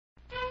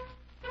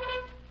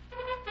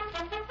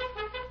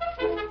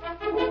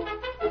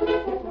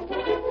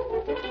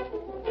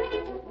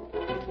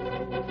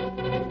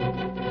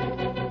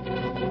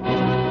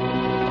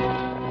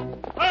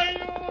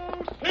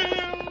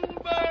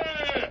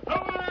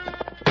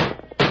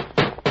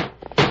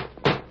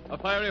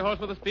fiery horse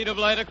with the speed of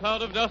light, a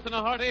cloud of dust, and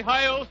a hearty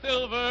hi-yo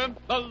silver,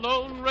 the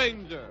Lone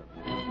Ranger.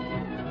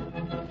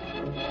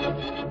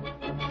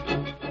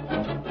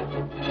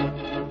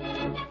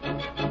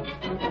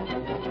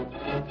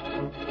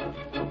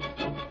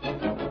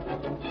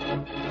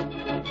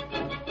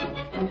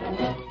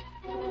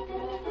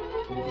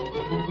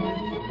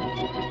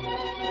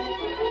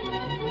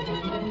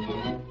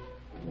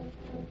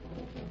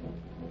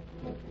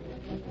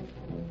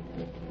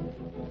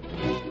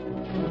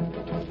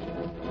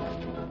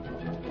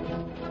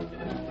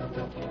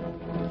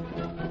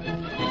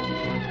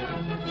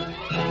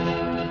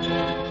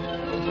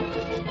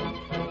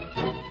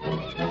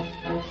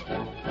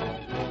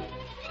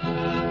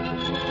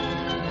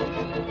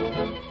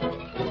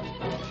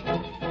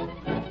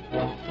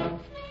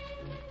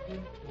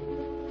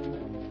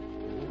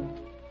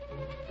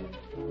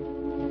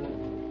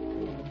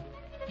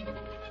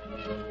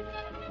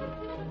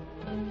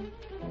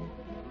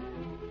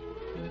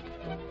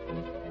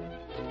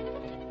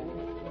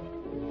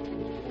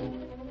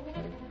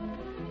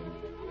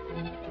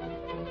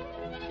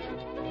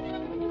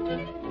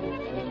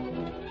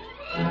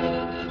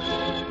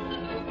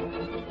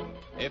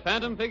 A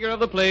phantom figure of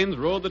the plains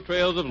rode the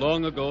trails of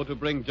long ago to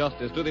bring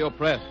justice to the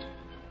oppressed.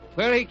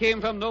 Where he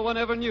came from, no one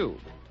ever knew.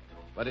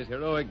 But his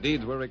heroic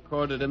deeds were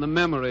recorded in the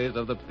memories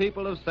of the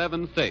people of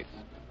 7 states.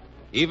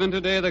 Even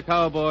today, the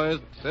cowboys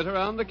sit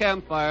around the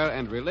campfire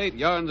and relate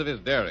yarns of his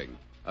daring,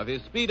 of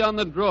his speed on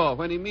the draw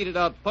when he meted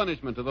out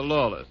punishment to the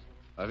lawless,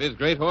 of his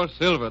great horse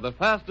Silver, the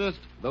fastest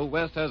the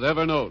West has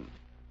ever known.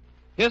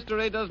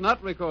 History does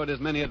not record his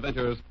many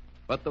adventures,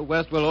 but the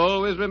West will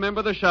always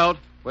remember the shout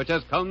which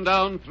has come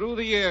down through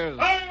the years.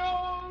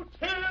 Hi-yo,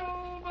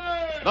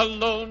 Silver! The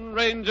Lone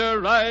Ranger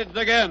rides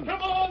again.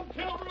 Come on,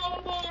 Silver,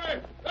 old boy!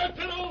 That's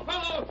it, old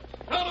fellow!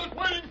 Fellow's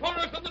waiting for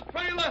us on the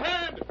trail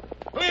ahead!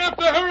 We have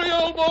to hurry,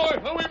 old boy,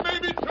 or we may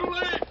be too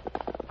late!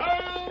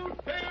 Hi-yo,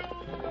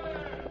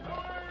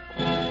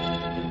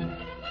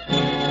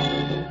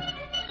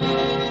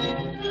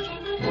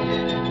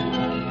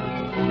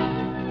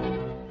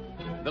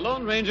 The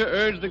Lone Ranger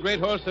urged the great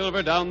horse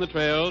Silver down the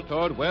trail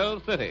toward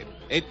Wells City,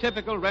 a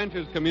typical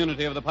rancher's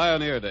community of the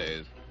pioneer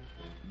days.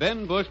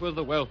 Ben Bush was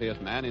the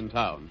wealthiest man in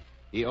town.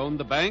 He owned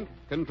the bank,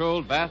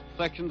 controlled vast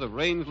sections of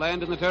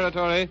rangeland in the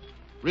territory,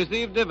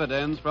 received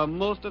dividends from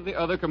most of the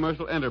other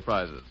commercial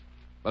enterprises.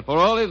 But for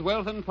all his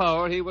wealth and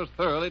power, he was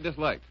thoroughly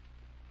disliked.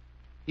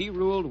 He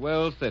ruled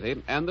Wells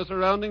City and the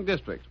surrounding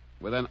district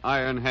with an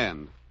iron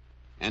hand.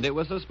 And it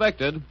was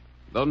suspected,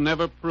 though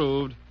never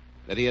proved,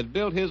 that he had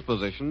built his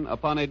position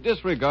upon a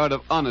disregard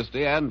of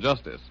honesty and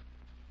justice.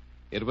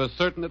 It was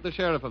certain that the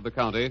sheriff of the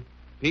county,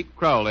 Pete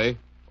Crowley,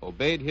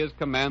 obeyed his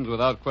commands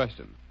without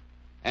question,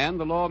 and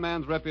the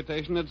lawman's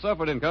reputation had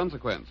suffered in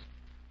consequence.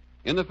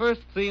 In the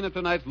first scene of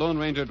tonight's Lone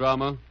Ranger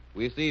drama,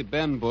 we see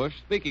Ben Bush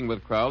speaking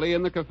with Crowley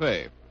in the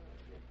cafe.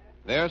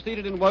 They are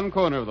seated in one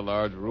corner of the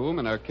large room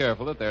and are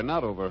careful that they're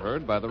not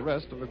overheard by the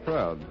rest of the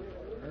crowd.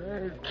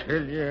 I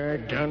tell you, I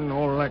done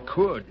all I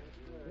could.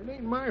 It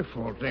ain't my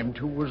fault them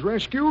 2 was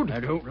rescued.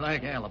 I don't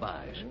like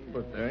alibis.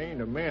 But there ain't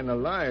a man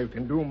alive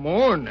can do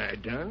more than I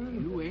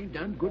done. You ain't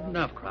done good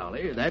enough,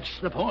 Crowley. That's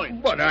the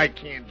point. But I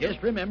can't.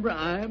 Just remember,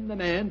 I'm the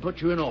man put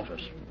you in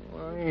office.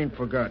 I ain't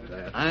forgot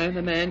that. I'm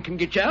the man can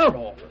get you out of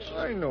office.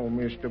 I know,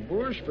 Mr.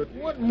 Bush, but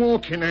what more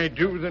can I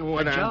do than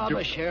what The I'm job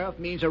doing? of sheriff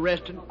means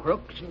arresting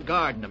crooks and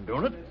guarding them,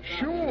 don't it?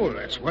 Sure,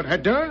 that's what I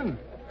done.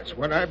 That's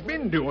what I've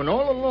been doing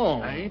all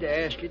along. I ain't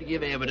asked you to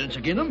give evidence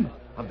against them.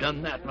 I've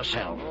done that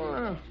myself.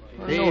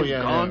 I know They've you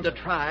gone have.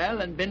 to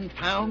trial and been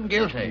found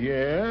guilty.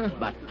 Yeah?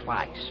 But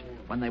twice.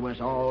 When they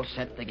was all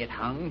set to get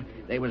hung,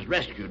 they was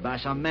rescued by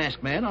some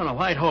masked man on a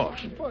white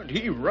horse. But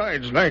he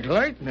rides like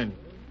lightning.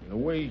 The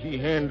way he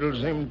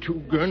handles them 2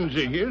 guns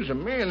of his, a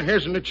man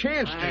hasn't a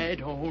chance to... I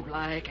don't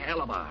like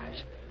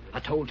alibis. I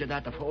told you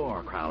that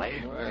before,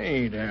 Crowley. I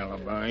ain't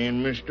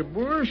alibiing, Mr.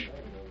 Bush.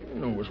 You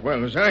know as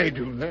well as I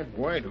do that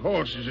white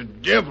horse is a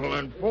devil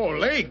on 4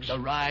 legs. The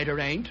rider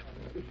ain't.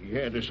 He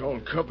had us all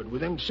covered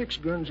with them 6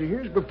 guns of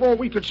his before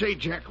we could say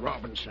Jack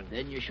Robinson.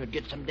 Then you should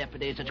get some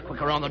deputies that's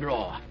quicker on the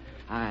draw.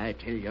 I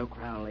tell you,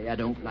 Crowley, I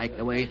don't like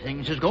the way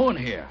things is going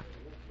here.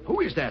 Who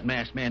is that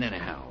masked man,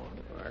 anyhow?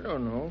 I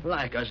don't know.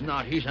 Like as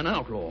not, he's an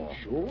outlaw.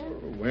 Sure,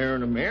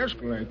 wearing a mask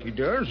like he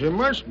does, there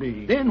must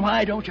be. Then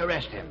why don't you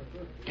arrest him?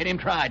 Get him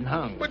tried and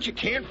hung. But you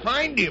can't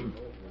find him.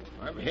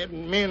 I've had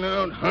men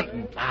out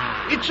hunting.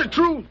 Ah. It's the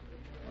truth.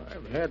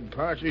 I've had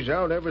parties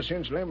out ever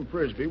since Lem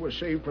Frisbee was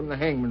saved from the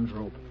hangman's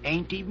rope.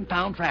 Ain't even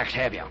found tracks,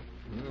 have you?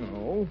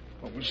 No,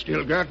 but we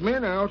still got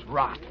men out.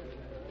 Rot.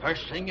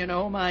 First thing you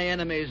know, my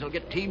enemies will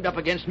get teamed up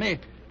against me.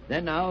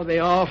 Then now they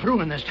all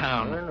through in this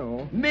town. I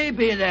know.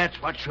 Maybe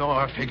that's what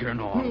you're figuring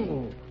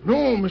on.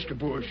 No, Mr.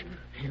 Bush.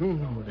 You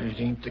know that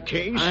ain't the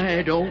case.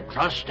 I don't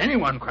trust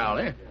anyone,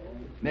 Crowley.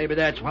 Maybe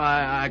that's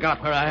why I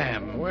got where I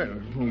am. Well,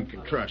 you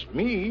can trust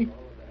me.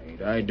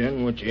 Ain't I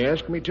done what you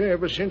asked me to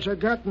ever since I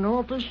got in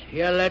office?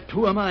 You let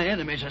 2 of my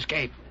enemies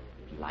escape.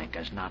 Like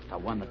as not, the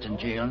one that's in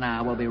jail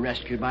now will be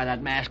rescued by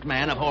that masked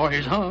man afore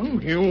he's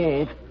hung. You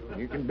won't.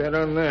 You can bet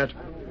on that.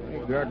 They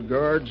got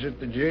guards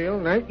at the jail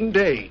night and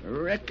day.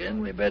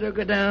 Reckon we better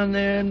go down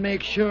there and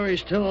make sure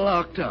he's still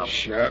locked up.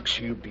 Shucks,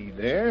 he'll be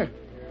there.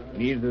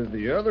 Neither of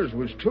the others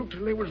was took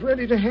till they was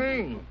ready to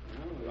hang.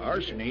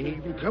 Larson ain't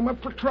even come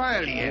up for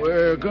trial yet.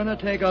 We're gonna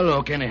take a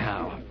look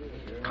anyhow.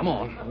 Come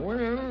on.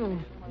 Well,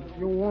 if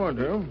you want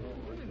to,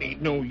 it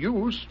ain't no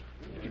use.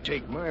 You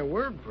take my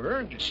word for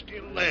it, he's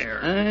still there.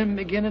 I'm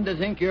beginning to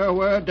think your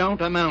word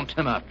don't amount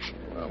to much.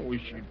 I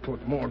wish you'd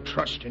put more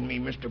trust in me,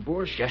 Mr.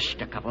 Bush.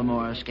 Just a couple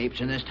more escapes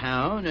in this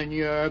town, and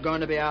you're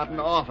going to be out in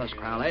the office,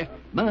 Crowley.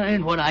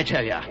 Mind what I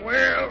tell you.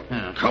 Well,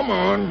 come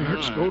on.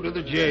 Let's go to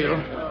the jail.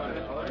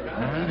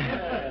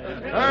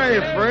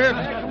 Hi,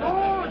 Fred. Come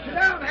on, sit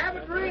down and have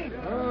a drink.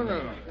 Oh,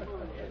 no.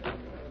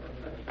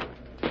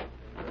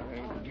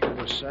 I'd give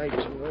a sight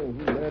to know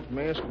who that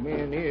masked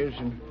man is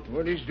and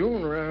what he's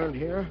doing around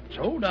here.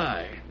 So'd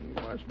I. He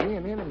must be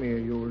an enemy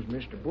of yours,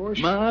 Mr. Bush.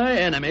 My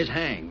enemies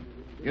hang.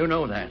 You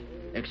know that.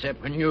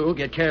 Except when you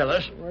get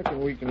careless. I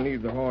reckon we can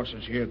leave the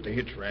horses here at the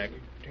hitch rack.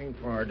 It ain't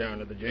far down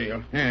to the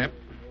jail. Yeah.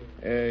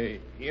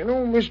 You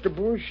know, Mr.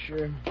 Bush,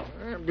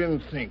 I've been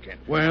thinking.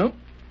 Well?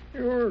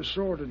 You're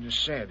sort of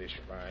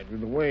dissatisfied with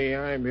the way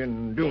I've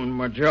been doing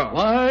my job.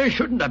 Why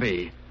shouldn't I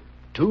be?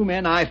 2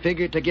 men I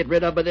figured to get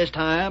rid of by this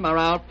time are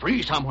out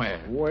free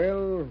somewhere.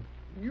 Well,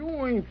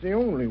 you ain't the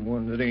only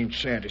one that ain't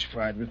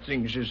satisfied with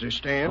things as they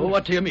stand. Well,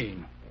 what do you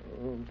mean?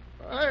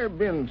 I've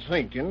been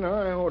thinking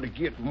I ought to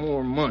get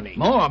more money.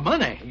 More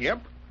money?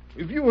 Yep.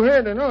 If you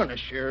had an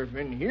honest sheriff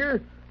in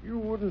here, you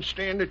wouldn't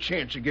stand a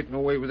chance of getting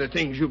away with the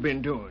things you've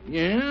been doing.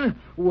 Yeah?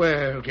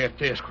 Well, get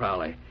this,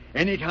 Crowley.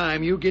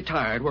 Anytime you get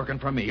tired working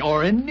for me,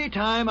 or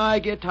anytime I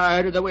get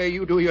tired of the way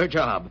you do your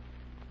job,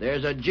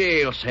 there's a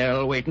jail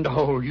cell waiting to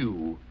hold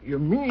you. You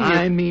mean...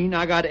 I mean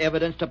I got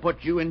evidence to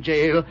put you in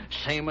jail,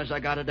 same as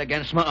I got it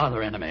against my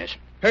other enemies.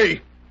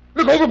 Hey,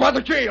 look over by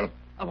the jail.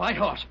 A white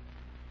horse.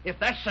 If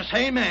that's the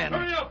same man...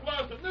 Hurry up,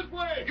 Larson, this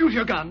way! Use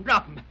your gun.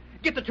 Drop him.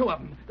 Get the 2 of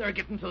them. They're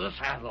getting to the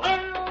saddle.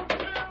 I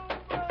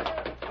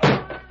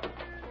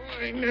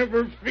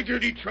never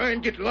figured he'd try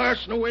and get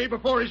Larson away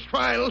before his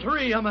trial.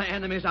 3 of my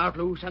enemies out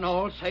loose, and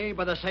all saved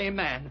by the same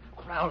man.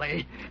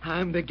 Crowley,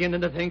 I'm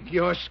beginning to think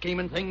you're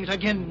scheming things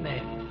again,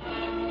 then.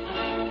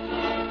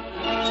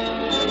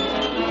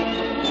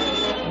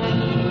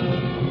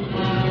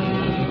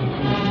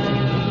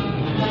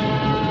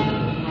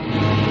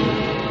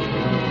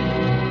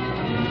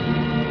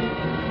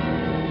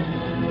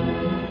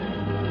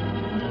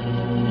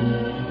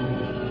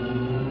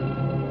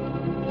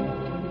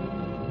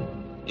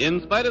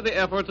 In spite of the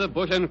efforts of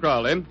Bush and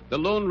Crowley, the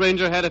Lone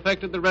Ranger had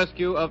effected the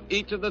rescue of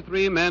each of the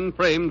 3 men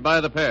framed by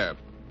the pair.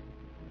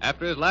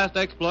 After his last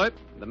exploit,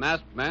 the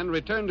masked man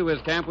returned to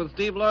his camp with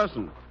Steve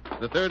Larson,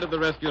 the 3rd of the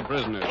rescued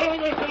prisoners.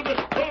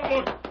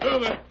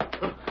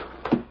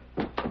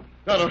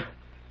 Tonto,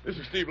 this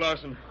is Steve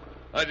Larson.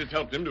 I just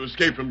helped him to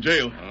escape from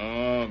jail.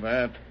 Oh,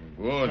 that's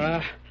good.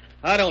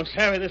 I don't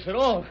savvy this at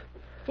all.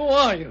 Who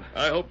are you?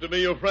 I hope to be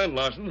your friend,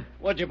 Larson,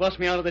 What'd you bust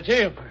me out of the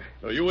jail for?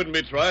 so you wouldn't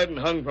be tried and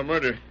hung for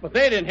murder. But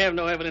they didn't have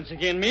no evidence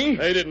against me.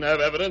 They didn't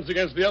have evidence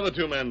against the other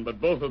 2 men,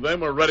 but both of them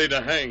were ready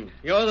to hang.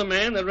 You're the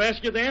man that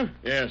rescued them?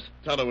 Yes,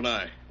 Tonto and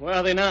I. Where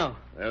are they now?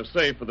 They're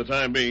safe for the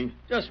time being.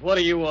 Just what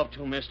are you up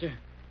to, mister?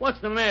 What's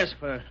the mask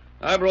for?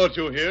 I brought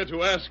you here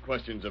to ask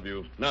questions of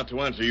you, not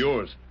to answer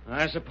yours.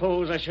 I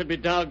suppose I should be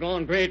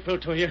doggone grateful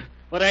to you,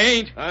 but I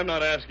ain't. I'm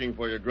not asking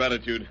for your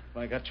gratitude. If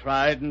I got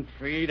tried and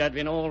freed, I'd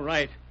been all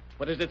right.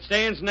 But as it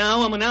stands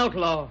now, I'm an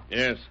outlaw.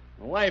 Yes.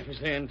 My wife is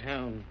there in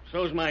town.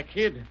 So's my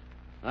kid.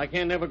 I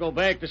can't never go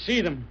back to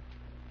see them.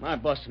 My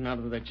busting out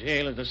of the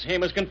jail is the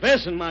same as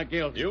confessing my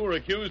guilt. You were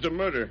accused of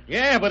murder.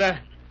 Yeah, but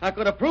I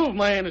could have proved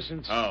my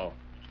innocence. How?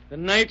 The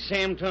night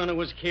Sam Turner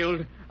was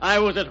killed, I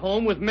was at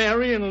home with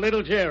Mary and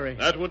little Jerry.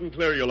 That wouldn't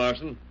clear you,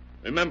 Larson.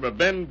 Remember,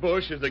 Ben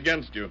Bush is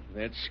against you.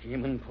 That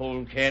scheming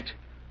polecat.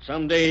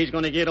 Someday he's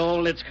going to get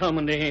all that's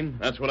coming to him.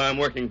 That's what I'm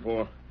working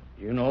for.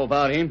 You know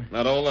about him?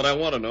 Not all that I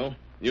want to know.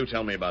 You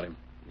tell me about him.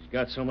 He's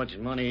got so much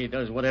money he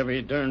does whatever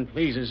he darn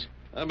pleases.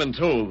 I've been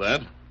told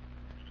that.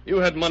 You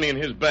had money in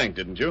his bank,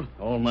 didn't you?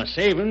 All my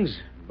savings,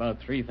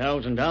 about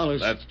 $3,000.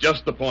 That's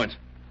just the point.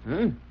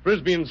 Huh?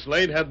 Frisbee and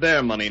Slade had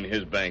their money in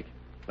his bank.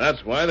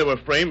 That's why they were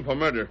framed for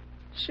murder.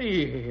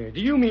 See here,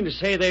 do you mean to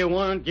say they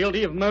weren't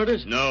guilty of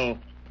murders? No.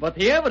 But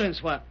the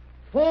evidence, what?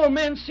 4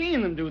 men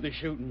seen them do the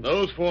shooting.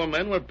 Those 4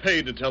 men were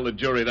paid to tell the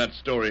jury that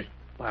story.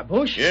 By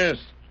Bush? Yes.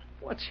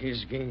 What's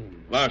his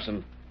game?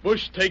 Larson,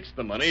 Bush takes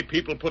the money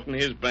people put in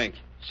his bank.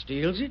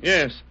 Steals it?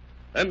 Yes.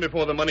 Then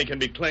before the money can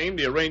be claimed,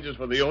 he arranges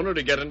for the owner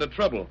to get into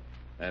trouble.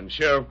 And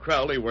Sheriff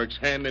Crowley works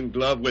hand in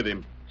glove with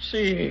him.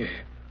 See here.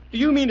 Do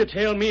you mean to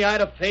tell me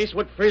I'd have faced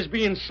what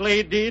Frisbee and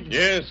Slade did?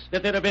 Yes.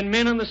 That there'd have been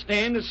men on the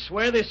stand that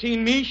swear they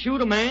seen me shoot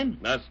a man?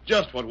 That's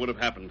just what would have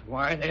happened.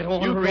 Why, they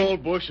don't You want call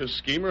Bush a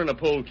schemer and a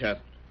polecat.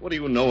 What do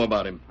you know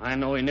about him? I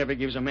know he never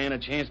gives a man a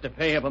chance to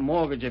pay up a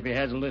mortgage if he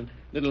has a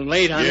little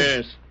late on it.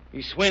 Yes.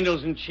 He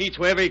swindles and cheats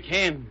wherever he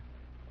can.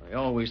 I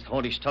always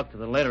thought he stuck to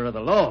the letter of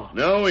the law.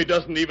 No, he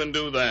doesn't even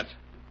do that.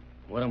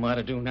 What am I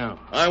to do now?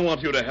 I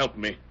want you to help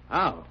me.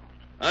 How?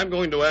 I'm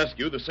going to ask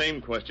you the same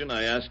question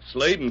I asked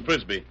Slade and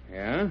Frisbee.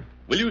 Yeah?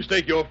 Will you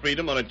stake your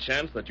freedom on a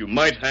chance that you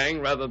might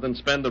hang rather than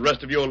spend the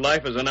rest of your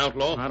life as an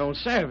outlaw? I don't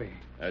savvy.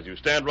 As you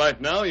stand right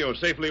now, you're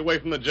safely away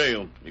from the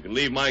jail. You can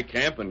leave my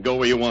camp and go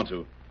where you want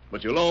to.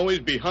 But you'll always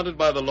be hunted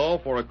by the law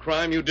for a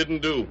crime you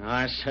didn't do.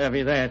 I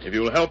savvy that. If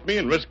you'll help me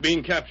and risk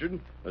being captured,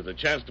 there's a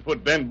chance to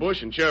put Ben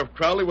Bush and Sheriff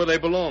Crowley where they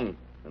belong.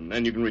 And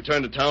then you can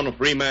return to town a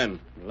free man.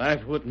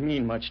 Life wouldn't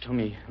mean much to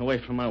me, away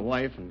from my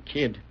wife and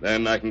kid.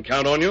 Then I can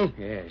count on you?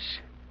 Yes.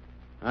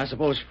 I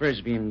suppose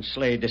Frisbee and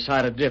Slade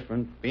decided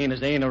different, being as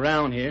they ain't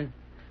around here.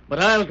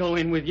 But I'll go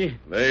in with you.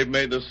 They've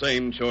made the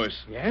same choice.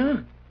 Yeah?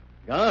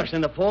 Gosh,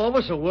 and the four of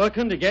us are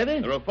working together?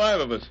 There are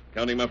 5 of us,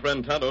 counting my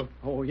friend Tonto.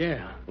 Oh,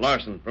 yeah.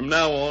 Larson, from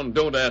now on,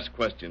 don't ask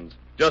questions.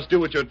 Just do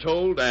what you're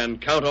told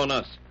and count on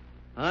us.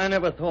 I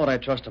never thought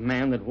I'd trust a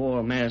man that wore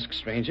a mask,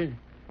 stranger.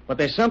 But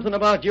there's something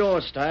about your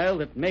style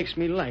that makes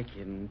me like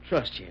you and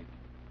trust you.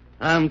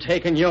 I'm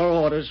taking your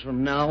orders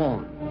from now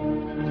on.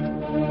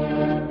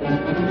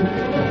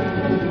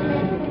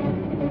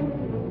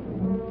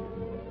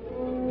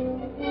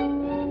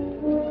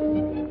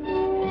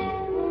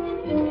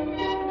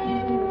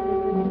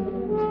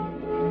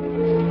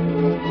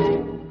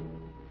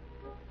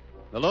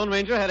 The Lone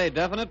Ranger had a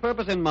definite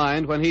purpose in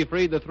mind when he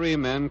freed the 3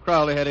 men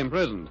Crowley had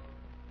imprisoned.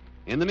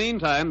 In the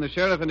meantime, the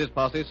sheriff and his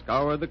posse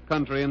scoured the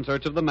country in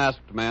search of the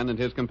masked man and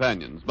his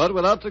companions, but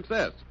without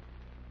success.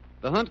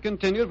 The hunt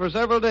continued for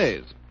several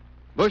days.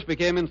 Bush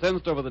became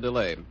incensed over the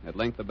delay. At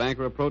length, the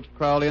banker approached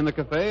Crowley in the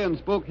cafe and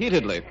spoke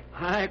heatedly.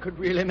 I could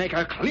really make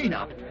a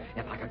clean-up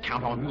if I could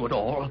count on you at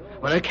all,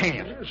 but I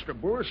can't. Mr.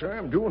 Bush,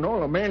 I'm doing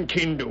all a man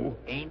can do.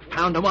 Ain't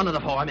found a one of the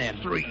 4 men.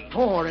 3.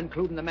 4,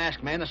 including the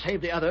masked man, to save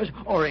the others,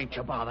 or ain't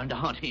you bothering to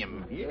hunt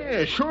him?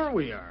 Yeah, sure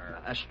we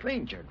are. A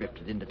stranger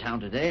drifted into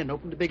town today and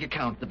opened a big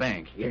account at the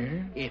bank. Yeah?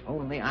 If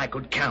only I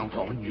could count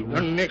on you.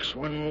 The next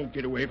one won't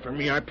get away from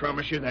me, I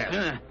promise you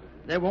that.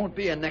 There won't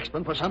be a next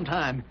one for some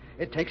time.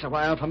 It takes a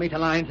while for me to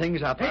line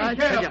things up. Hey,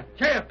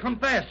 Sheriff, come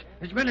fast.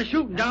 There's been a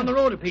shooting down the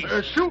road a piece.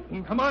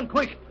 Shooting? Come on,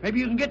 quick. Maybe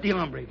you can get the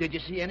hombre. Did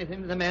you see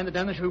anything of the man that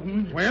done the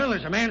shooting? Well,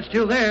 there's a man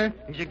still there.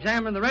 He's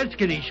examining the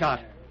redskin he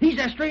shot. He's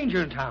a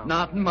stranger in town.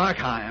 Not in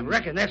Markheim.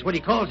 Reckon that's what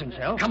he calls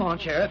himself. Come on,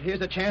 Sheriff.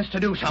 Here's a chance to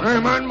do something.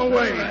 I'm on my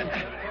way.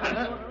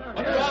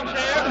 What's wrong,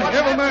 Sheriff?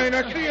 Never mind,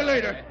 I'll see you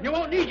later. You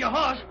won't need your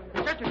horse.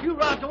 It's just a few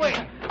rods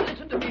away.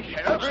 Listen to me,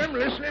 Sheriff. I'm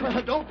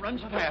listening. Don't run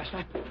so fast.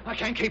 I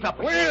can't keep up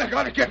with you. Well, I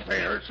gotta get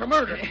there. It's a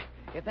murder.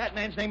 If that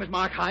man's name is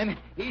Markheim,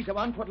 he's the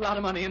one put a lot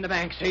of money in the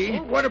bank, see?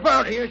 Well, what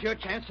about it? Here's your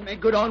chance to make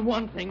good on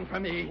one thing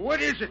for me.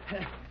 What is it?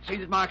 See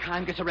that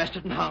Markheim gets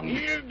arrested and hung.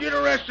 He'll get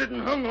arrested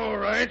and hung, all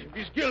right. If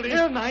he's guilty.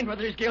 Never mind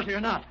whether he's guilty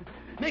or not.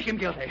 Make him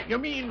guilty. You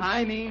mean?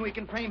 I mean we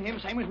can frame him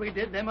same as we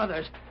did them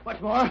others. What's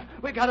more,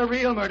 we got a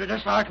real murder to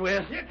start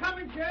with. You're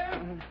coming,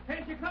 Sheriff.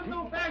 Can't you come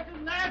no faster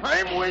than that?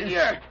 I'm with you.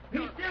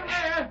 He's still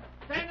there,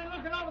 standing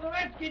looking over the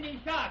redskin he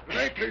shot.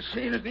 Likely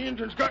seeing as the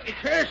Indian's got any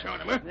cash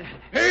on him, huh?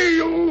 Hey,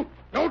 you!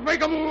 Don't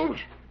make a move.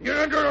 You're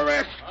under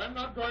arrest. I'm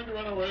not going to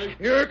run away.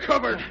 You're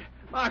covered.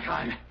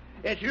 Markheim,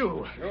 it's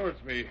you. Sure,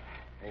 it's me.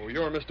 Oh,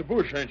 you're Mr.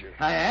 Bush, ain't you?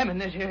 I am, and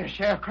this here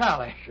Sheriff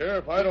Crowley.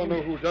 Sheriff, I don't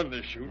know who done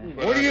this shooting,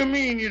 but What do you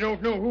mean you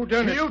don't know who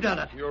done it? You done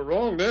it. You're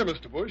wrong there,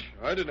 Mr. Bush.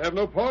 I didn't have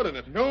no part in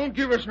it. Don't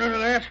give us none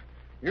of that.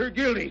 You're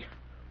guilty.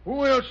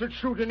 Who else would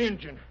shoot an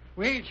Injun?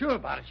 We ain't sure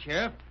about it,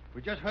 Sheriff.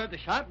 We just heard the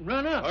shot and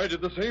run up. I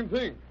did the same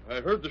thing. I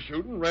heard the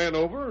shooting, ran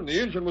over, and the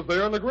engine was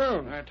there on the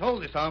ground. I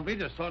told this hombre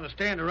to sort of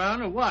stand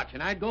around and watch,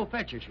 and I'd go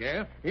fetch her,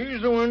 Sheriff.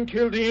 He's the one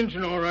killed the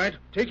Injun, all right.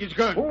 Take his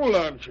gun. Hold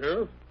on,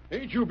 Sheriff.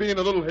 Ain't you being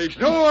a little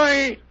hasty? No, I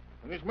ain't.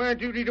 And it's my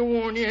duty to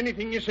warn you.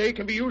 Anything you say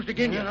can be used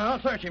against you. I'll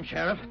search him,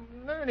 Sheriff.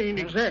 That ain't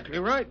exactly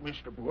right,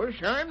 Mr.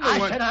 Bush. I'm the I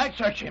one... said I'd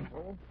search him.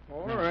 Oh,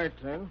 all right,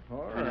 then.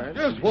 All right.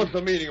 Just what's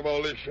the meaning of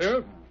all this,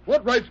 Sheriff?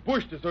 What right's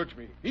Bush to search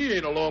me? He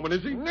ain't a lawman,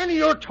 is he? None of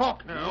your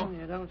talk now.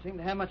 You don't seem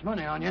to have much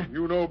money on you.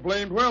 You know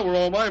blamed well where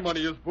all my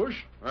money is, Bush.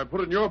 I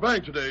put it in your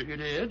bank today. You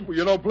did? Well,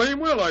 you know blame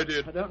well I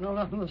did. I don't know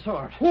nothing of the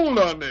sort. Hold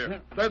on there.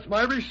 That's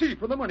my receipt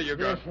for the money you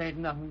got. This ain't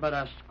nothing but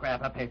a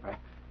scrap of paper.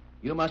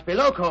 You must be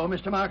loco,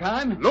 Mr.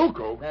 Markheim.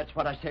 Loco? That's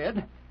what I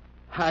said.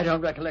 I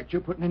don't recollect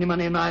you putting any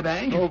money in my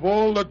bank. Of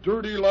all the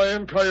dirty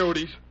lying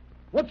coyotes.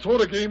 What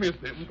sort of game is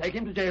this? Take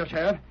him to jail,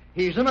 Sheriff.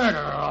 He's a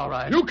murderer, all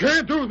right. You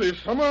can't do this.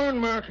 Come on,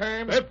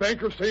 Markheim. That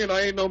banker's saying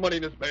I ain't no money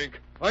in his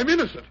bank. I'm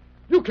innocent.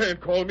 You can't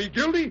call me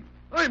guilty.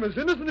 I'm as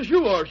innocent as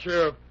you are,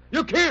 Sheriff.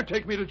 You can't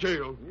take me to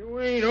jail.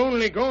 You ain't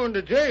only going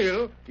to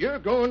jail. You're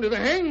going to the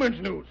hangman's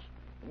noose.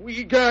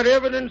 We got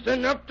evidence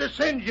enough to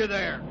send you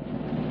there.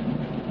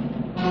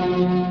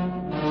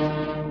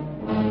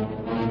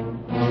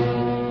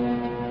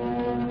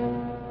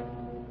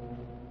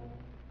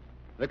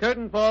 The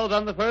curtain falls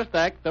on the first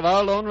act of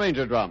our Lone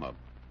Ranger drama.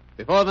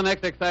 Before the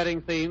next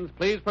exciting scenes,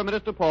 please permit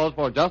us to pause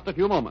for just a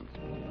few moments.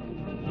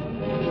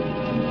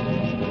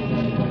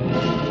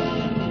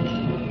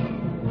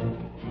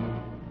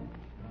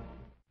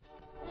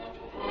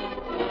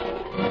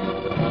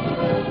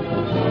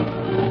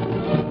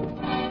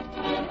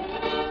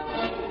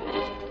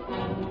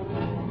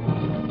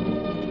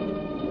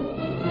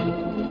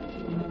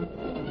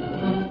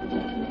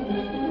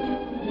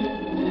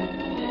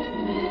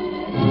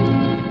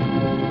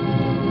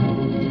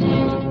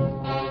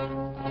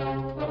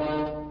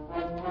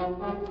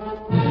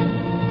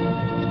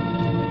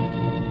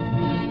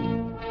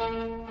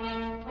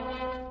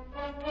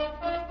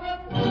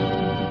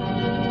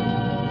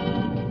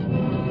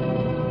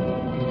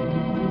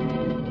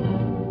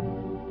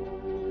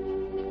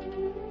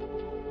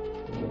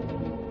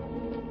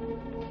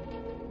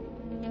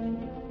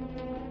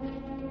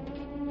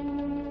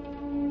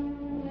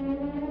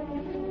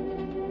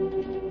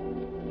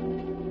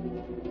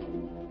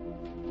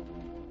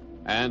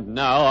 And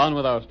now, on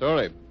with our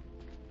story.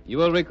 You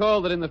will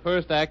recall that in the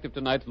first act of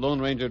tonight's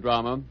Lone Ranger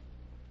drama,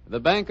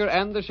 the banker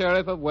and the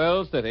sheriff of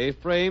Wells City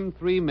framed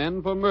 3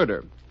 men for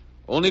murder,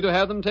 only to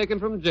have them taken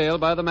from jail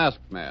by the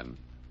masked man.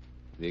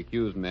 The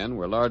accused men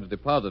were large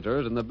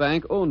depositors in the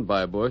bank owned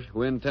by Bush,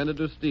 who intended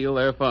to steal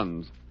their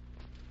funds.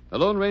 The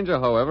Lone Ranger,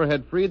 however,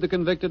 had freed the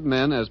convicted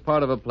men as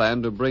part of a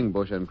plan to bring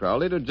Bush and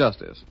Crowley to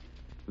justice.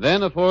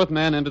 Then a 4th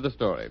man entered the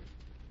story.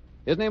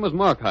 His name was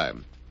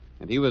Markheim,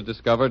 and he was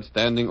discovered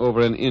standing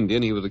over an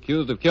Indian he was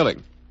accused of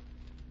killing.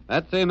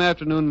 That same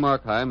afternoon,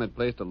 Markheim had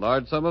placed a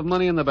large sum of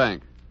money in the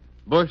bank.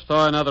 Bush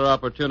saw another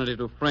opportunity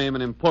to frame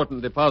an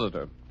important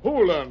depositor.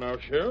 Hold on now,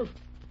 Sheriff.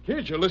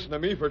 Can't you listen to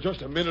me for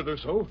just a minute or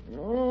so?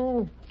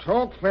 Oh,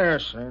 talk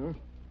fast, son.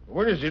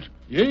 What is it?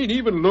 You ain't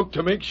even looked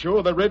to make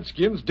sure the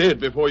Redskin's dead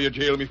before you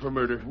jail me for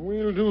murder.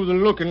 We'll do the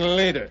looking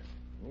later.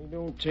 We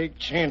don't take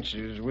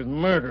chances with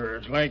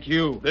murderers like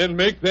you. Then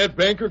make that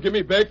banker give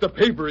me back the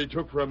paper he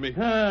took from me.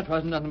 It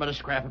wasn't nothing but a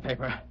scrap of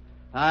paper.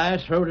 I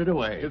throwed it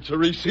away. It's a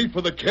receipt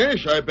for the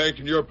cash I banked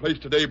in your place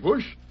today,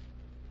 Bush.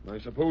 I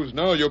suppose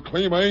now you'll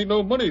claim I ain't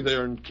no money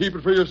there and keep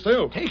it for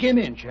yourself. Take him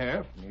in,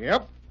 Sheriff.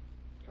 Yep.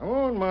 Come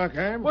on,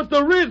 Markheim. But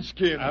the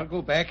Redskin... I'll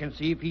go back and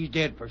see if he's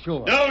dead for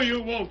sure. No,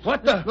 you won't.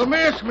 What the? The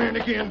masked man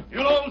again.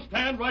 You'll all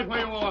stand right where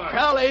you are.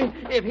 Crowley,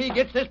 if he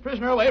gets this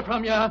prisoner away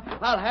from you,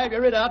 I'll have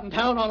you rid out in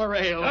town on a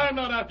rail. I'm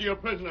not after your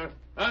prisoner.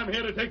 I'm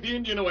here to take the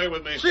Indian away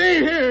with me. See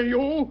here,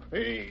 you.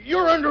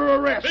 You're under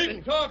arrest.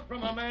 Big talk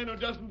from a man who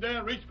doesn't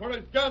dare reach for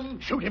his gun.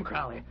 Shoot him,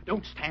 Crowley.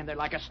 Don't stand there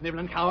like a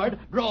sniveling coward.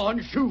 Draw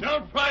and shoot.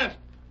 Don't try it.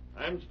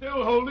 I'm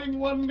still holding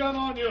one gun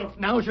on you.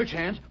 Now's your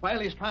chance, while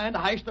he's trying to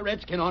heist the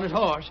Redskin on his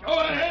horse. Go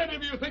ahead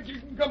if you think you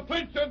can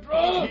complete your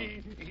draw.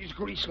 He's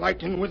grease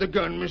lightning with a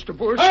gun, Mr.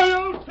 Bush.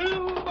 Hail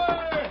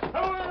Silver!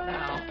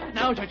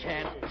 Now's your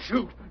chance.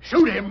 Shoot.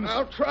 Shoot him.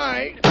 I'll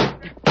try.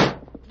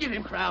 Get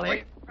him,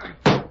 Crowley.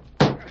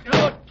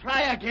 Oh,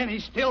 try again.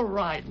 He's still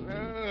riding.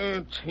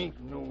 Tain't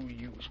no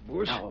use,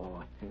 Bush.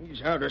 No.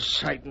 He's out of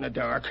sight in the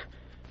dark.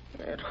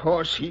 That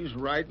horse he's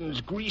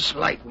riding's grease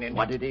lightning.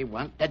 What did he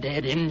want the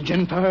dead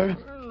Injun for?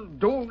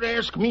 Don't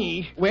ask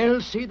me. Well,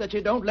 see that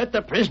you don't let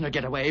the prisoner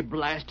get away.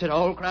 Blast it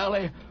all,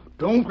 Crowley.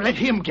 Don't let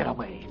him get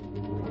away.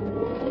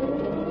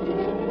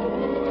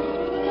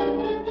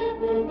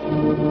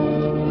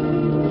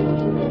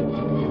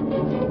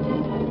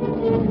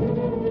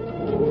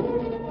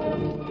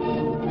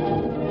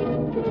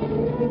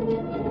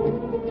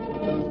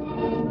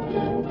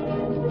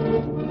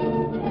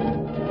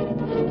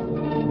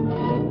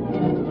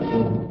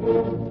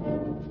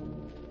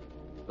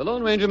 The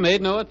Lone Ranger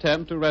made no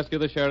attempt to rescue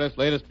the sheriff's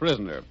latest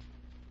prisoner.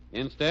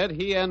 Instead,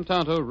 he and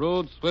Tonto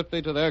rode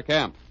swiftly to their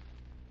camp.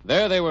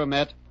 There they were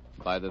met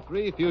by the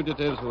 3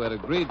 fugitives who had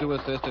agreed to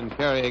assist in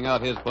carrying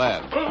out his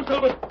plan. Oh,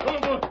 Silver!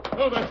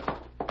 Oh, there.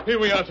 Here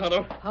we are,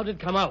 Tonto. How'd it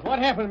come out? What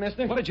happened,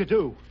 mister? What did you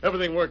do?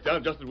 Everything worked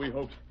out just as we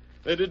hoped.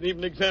 They didn't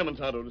even examine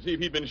Tonto to see if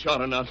he'd been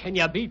shot or not. Can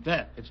you beat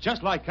that? It's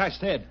just like I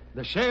said.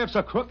 The sheriff's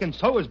a crook, and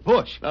so is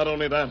Bush. Not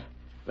only that,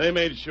 they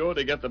made sure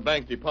to get the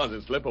bank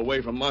deposit slip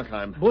away from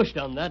Markheim. Bush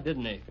done that,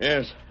 didn't he?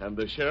 Yes, and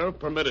the sheriff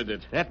permitted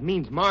it. That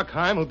means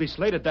Markheim will be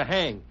slated to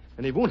hang,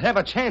 and he won't have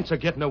a chance of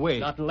getting away.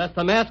 Not unless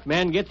the masked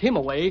man gets him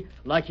away,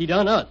 like he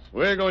done us.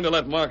 We're going to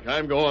let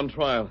Markheim go on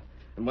trial.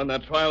 And when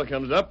that trial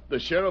comes up, the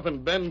sheriff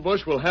and Ben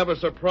Bush will have a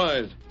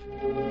surprise.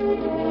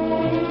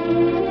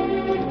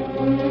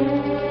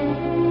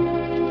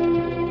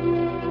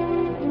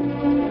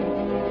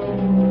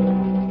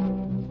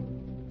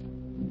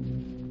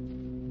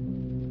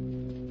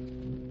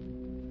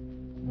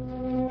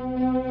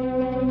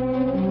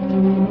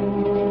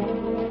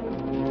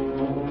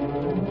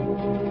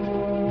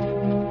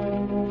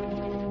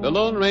 The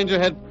Lone Ranger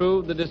had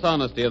proved the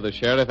dishonesty of the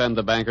sheriff and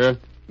the banker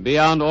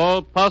beyond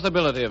all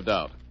possibility of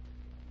doubt.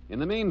 In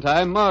the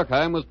meantime,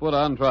 Markheim was put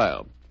on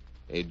trial.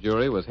 A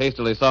jury was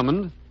hastily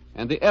summoned,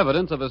 and the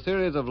evidence of a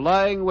series of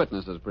lying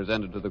witnesses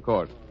presented to the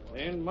court.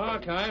 Then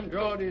Markheim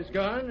drawed his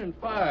gun and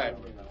fired.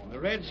 The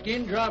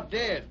Redskin dropped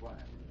dead.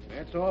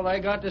 That's all I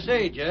got to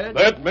say, Judge.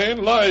 That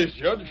man lies,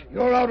 Judge.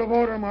 You're out of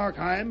order,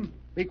 Markheim.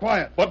 Be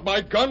quiet. But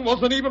my gun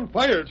wasn't even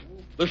fired.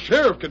 The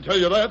sheriff can tell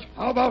you that.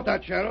 How about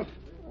that, Sheriff?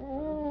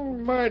 Oh,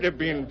 might have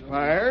been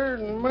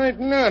fired, might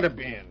not have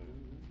been.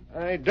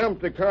 I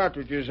dumped the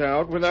cartridges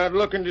out without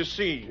looking to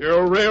see.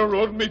 You're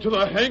railroading me to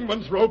the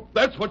hangman's rope.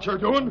 That's what you're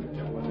doing.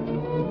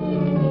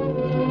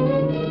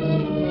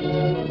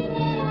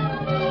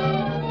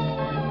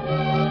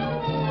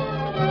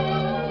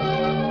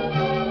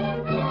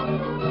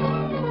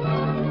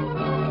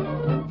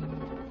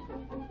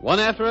 One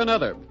after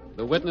another,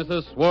 the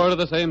witnesses swore to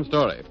the same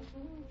story.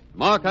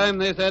 Markheim,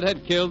 they said,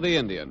 had killed the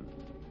Indian.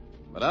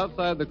 But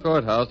outside the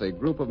courthouse, a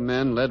group of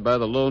men led by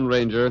the Lone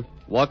Ranger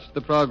watched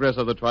the progress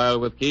of the trial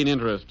with keen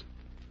interest.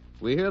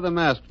 We hear the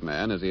masked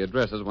man as he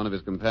addresses one of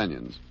his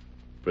companions.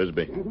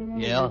 Frisbee,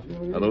 Yeah?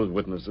 are those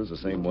witnesses the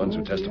same ones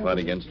who testified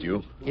against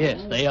you?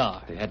 Yes, they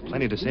are. They had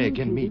plenty to say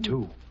against me,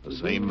 too. The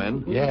same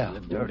men? Yeah. The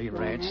dirty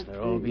rats.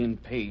 They're all being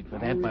paid for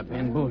that by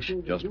Ben Bush.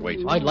 Just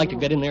wait. I'd like to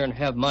get in there and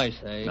have my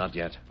say. Not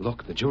yet.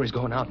 Look, the jury's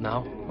going out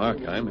now.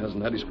 Markheim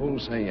hasn't had his full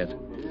say yet.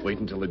 Wait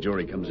until the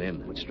jury comes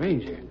in. But,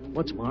 stranger,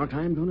 what's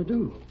Markheim going to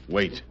do?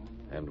 Wait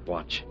and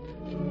watch.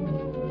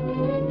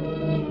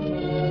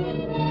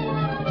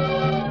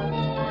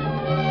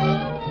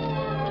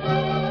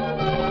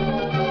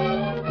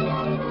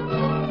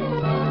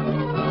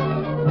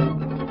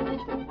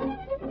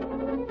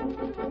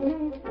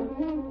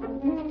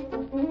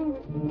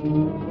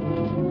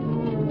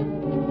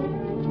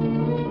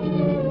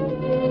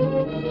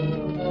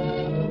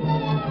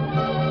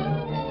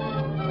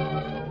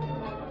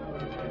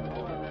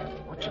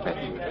 What's the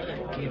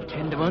bet? Give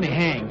 10 to 1, he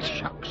hangs.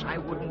 Shucks, I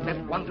wouldn't bet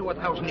 1 to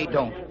 1,000 he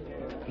don't.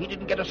 He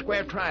didn't get a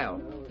square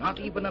trial. Not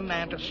even a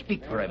man to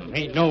speak for him.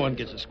 Ain't no one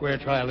gets a square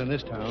trial in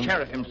this town.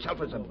 Sheriff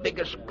himself is the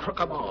biggest crook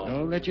of all.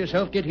 Don't let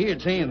yourself get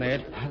heard saying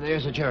that.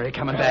 There's the jury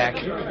coming back.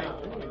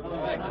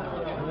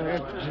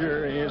 That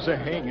jury is a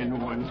hanging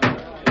one.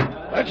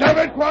 Let's have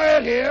it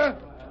quiet here.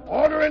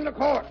 Order in the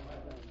court.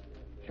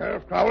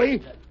 Sheriff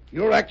Crowley,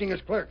 you're acting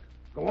as clerk.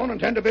 Go on and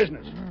tend to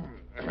business.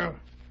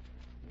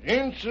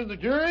 Answer the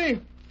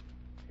jury.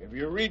 Have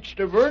you reached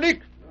a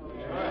verdict?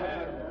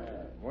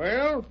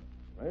 Well,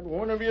 let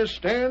one of you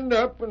stand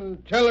up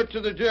and tell it to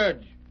the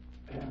judge.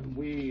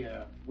 We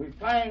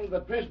find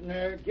the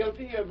prisoner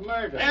guilty of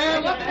murder.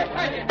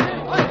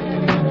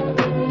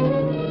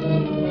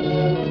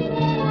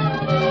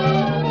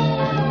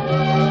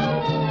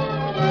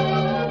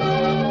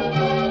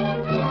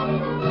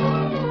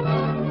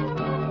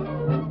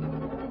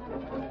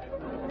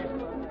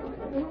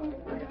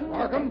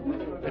 Markham,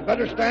 you'd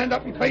better stand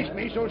up and face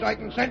me so as I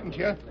can sentence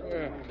you.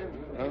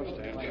 I'll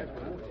stand.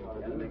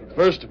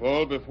 First of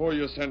all, before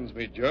you sentence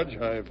me, Judge,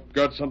 I've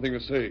got something to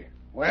say.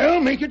 Well,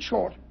 make it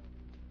short.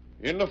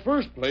 In the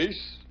first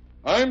place,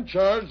 I'm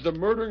charged of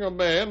murdering a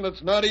man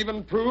that's not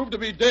even proved to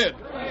be dead.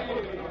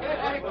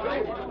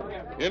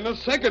 In the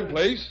second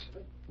place,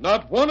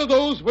 not one of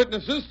those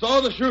witnesses saw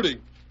the shooting.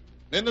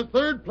 In the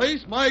third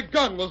place, my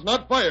gun was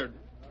not fired.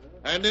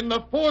 And in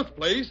the fourth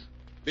place,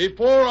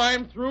 before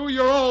I'm through,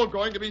 you're all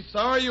going to be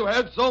sorry you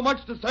had so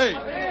much to say.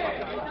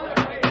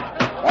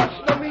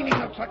 What's the meaning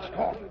of such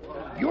talk?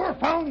 You're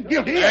found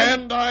guilty.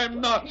 And I'm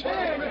not.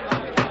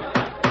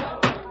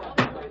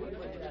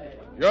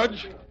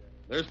 Judge,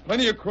 there's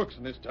plenty of crooks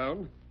in this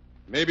town.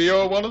 Maybe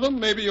you're one of them,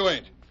 maybe you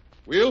ain't.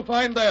 We'll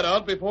find that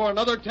out before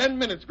another 10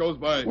 minutes goes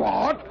by.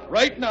 What?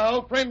 Right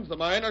now, friends of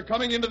mine are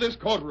coming into this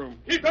courtroom.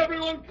 Keep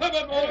everyone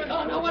covered, boys.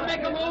 No one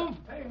make a move.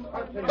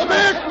 The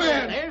masked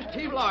man! There's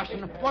Steve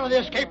Larson, one of the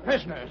escaped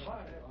prisoners.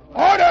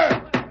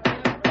 Order!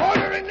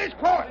 Order in this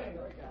court!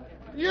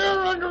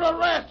 You're under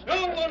arrest.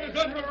 No one is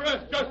under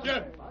arrest just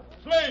yet.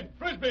 Slade,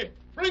 Frisbee,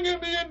 bring in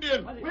the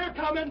Indian. We're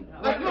coming.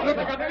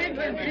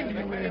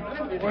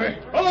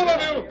 All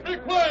of you, be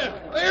quiet.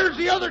 There's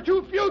the other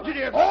 2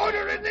 fugitives.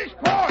 Order in this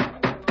court!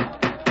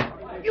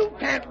 You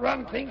can't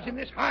run things in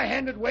this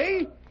high-handed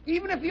way,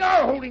 even if you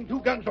are holding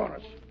 2 guns on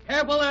us.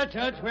 Careful there,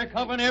 Judge. We're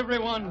covering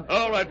everyone.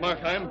 All right,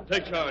 Markheim,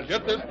 take charge.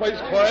 Get this place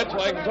quiet so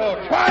I can talk.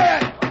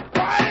 Quiet!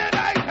 Quiet,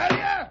 I tell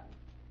you!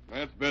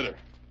 That's better.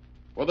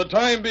 For the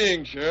time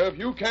being, Sheriff,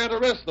 you can't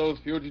arrest those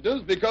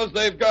fugitives because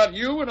they've got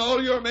you and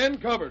all your men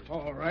covered.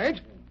 All right,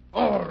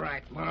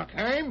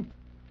 Markheim.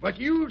 But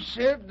you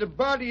said the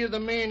body of the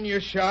man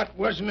you shot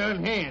wasn't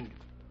on hand.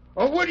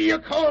 Or what do you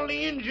call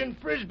the Injun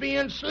Frisbee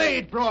and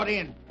Slade brought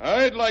in?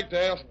 I'd like to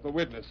ask the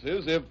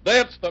witnesses if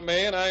that's the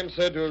man I'm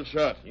said to have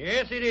shot.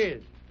 Yes, it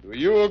is. Do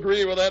you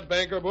agree with that,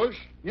 Banker Bush?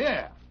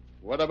 Yeah,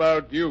 What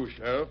about you,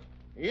 Sheriff?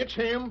 it's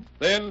him.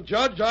 Then,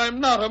 Judge, I'm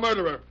not a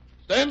murderer.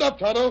 Stand up,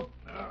 Tonto.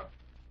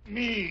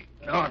 Me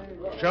not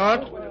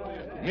shot.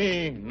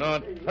 Me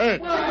not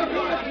hurt.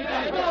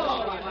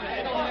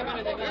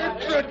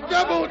 It's a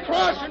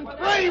double-crossing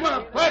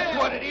frame-up. That's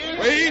what it is.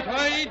 Wait,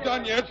 I ain't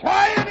done yet.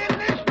 Quiet in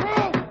this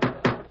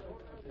room.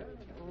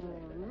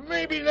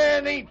 Maybe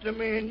that ain't the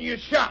man you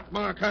shot,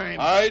 Markheim.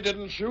 I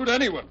didn't shoot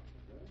anyone.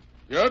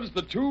 Judge,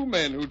 the 2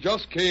 men who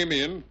just came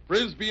in,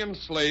 Frisbee and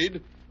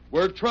Slade,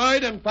 were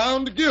tried and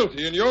found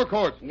guilty in your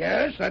court.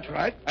 Yes, that's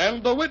right.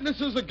 And the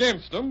witnesses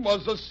against them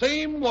was the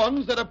same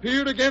ones that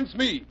appeared against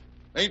me.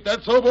 Ain't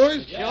that so,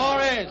 boys?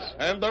 Sure is.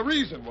 And the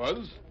reason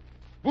was,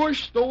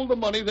 Bush stole the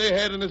money they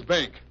had in his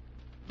bank.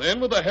 Then,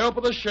 with the help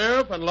of the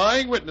sheriff and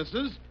lying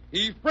witnesses,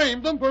 he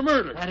framed them for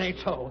murder. That ain't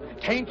so.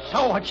 Tain't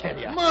so, I tell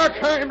you.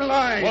 Markheim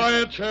lies.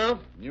 Quiet, Sheriff.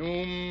 You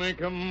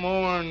make a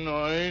more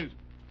noise.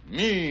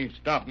 Me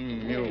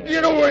stopping you.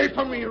 Get away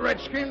from me,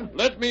 Redskin.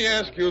 Let me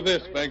ask you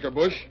this, Banker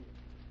Bush.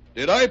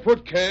 Did I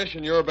put cash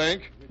in your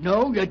bank?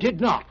 No, you did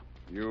not.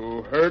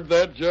 You heard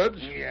that, Judge?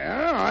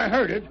 Yeah, I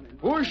heard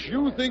it. Bush,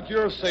 you think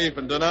you're safe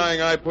in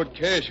denying I put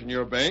cash in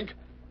your bank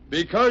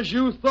because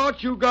you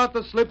thought you got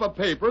the slip of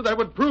paper that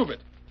would prove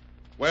it.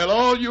 Well,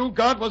 all you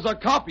got was a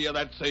copy of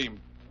that same.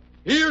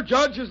 Here,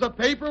 Judge, is the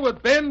paper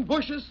with Ben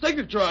Bush's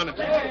signature on it.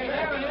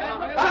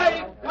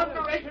 By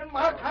thunderation,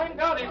 Markheim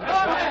got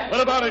it.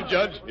 What about it,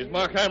 Judge? Is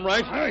Markheim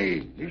right?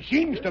 Aye, it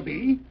seems to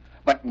be.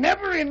 But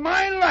never in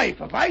my life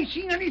have I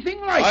seen anything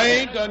like I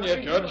it. ain't done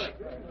yet, Judge.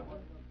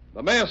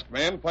 The masked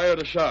man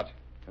fired a shot,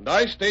 and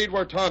I stayed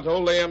where Tonto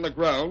lay on the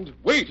ground,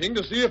 waiting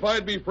to see if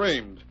I'd be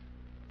framed.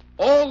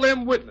 All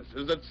them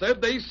witnesses that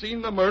said they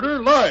seen the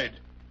murder lied.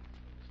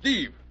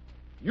 Steve,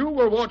 you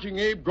were watching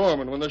Abe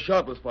Gorman when the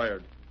shot was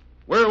fired.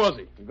 Where was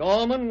he?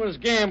 Gorman was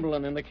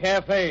gambling in the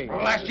cafe.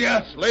 Blast you.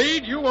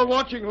 Slade, you were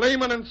watching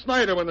Lehman and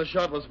Snyder when the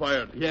shot was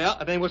fired.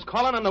 Yeah, they was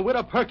calling on the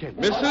widow Perkins.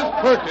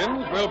 Mrs.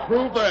 Perkins will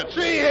prove that.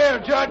 See here,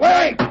 Judge.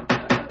 Wait!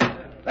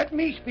 Let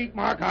me speak,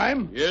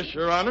 Markheim. Yes,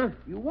 Your Honor.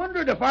 You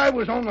wondered if I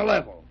was on the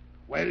level.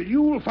 Well,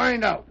 you'll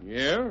find out.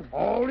 Yeah?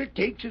 All it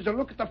takes is a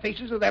look at the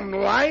faces of them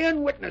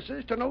lying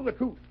witnesses to know the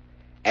truth.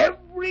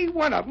 Every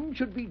one of them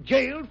should be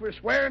jailed for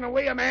swearing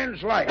away a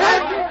man's life.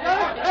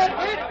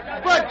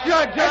 But,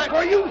 Judge, That's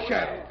for you,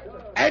 Sheriff.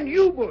 And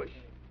you, Bush.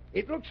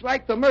 It looks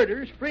like the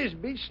murders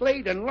Frisbee,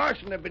 Slade, and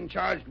Larson have been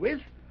charged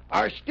with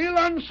are still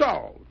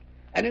unsolved.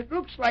 And it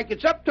looks like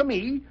it's up to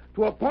me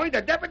to appoint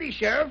a deputy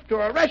sheriff to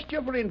arrest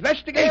you for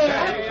investigation.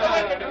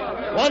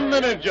 1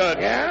 minute, Judge.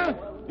 Yeah?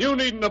 You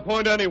needn't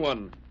appoint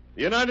anyone.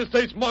 The United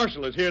States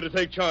Marshal is here to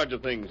take charge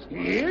of things.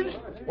 He is?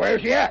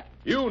 Where's he at?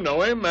 You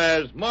know him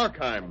as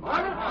Markheim.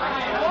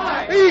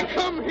 He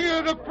come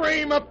here to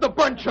frame up the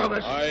bunch of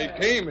us. I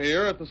came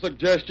here at the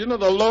suggestion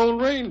of the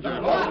Lone Ranger.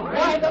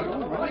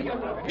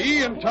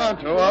 He and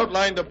Tonto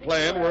outlined a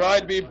plan where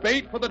I'd be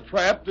bait for the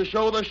trap to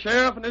show the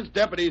sheriff and his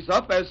deputies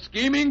up as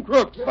scheming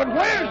crooks. But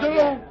where's the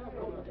Lone...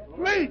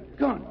 Great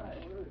guns.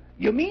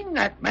 You mean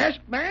that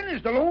masked man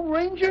is the Lone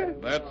Ranger?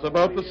 That's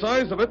about the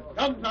size of it.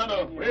 Come,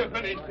 Tonto. We're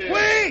finished here.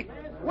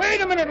 Wait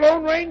a minute,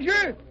 Lone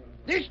Ranger.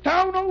 This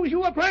town owes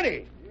you a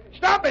plenty.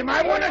 Stop him.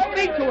 I want to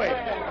speak to him.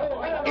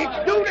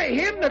 It's due to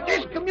him that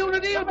this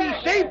community will be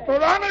safe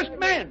for honest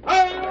men.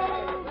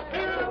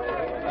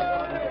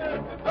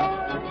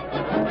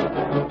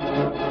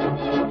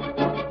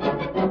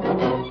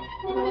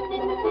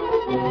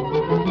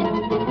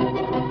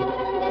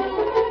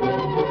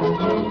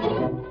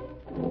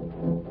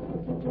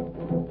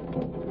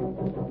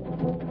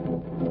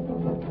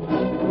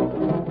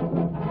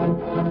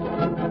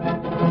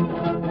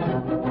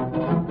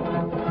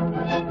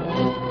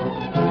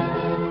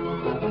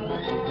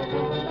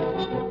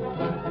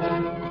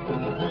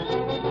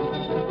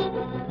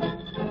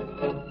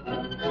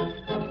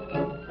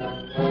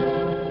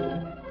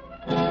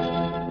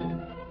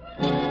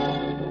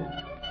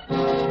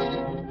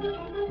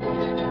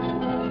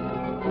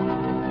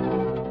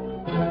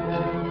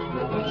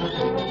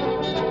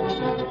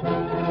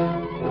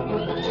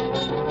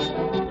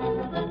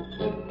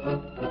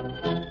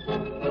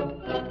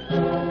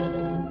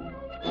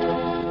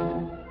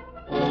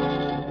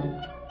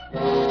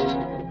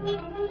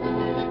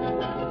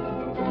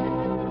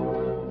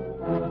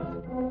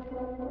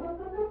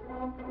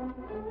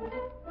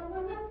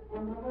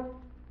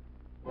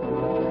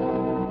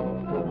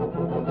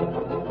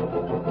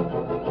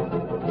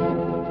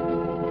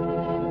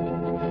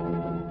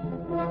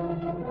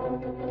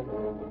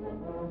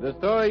 The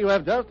story you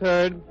have just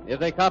heard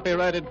is a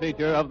copyrighted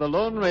feature of the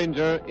Lone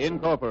Ranger,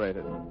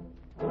 Incorporated.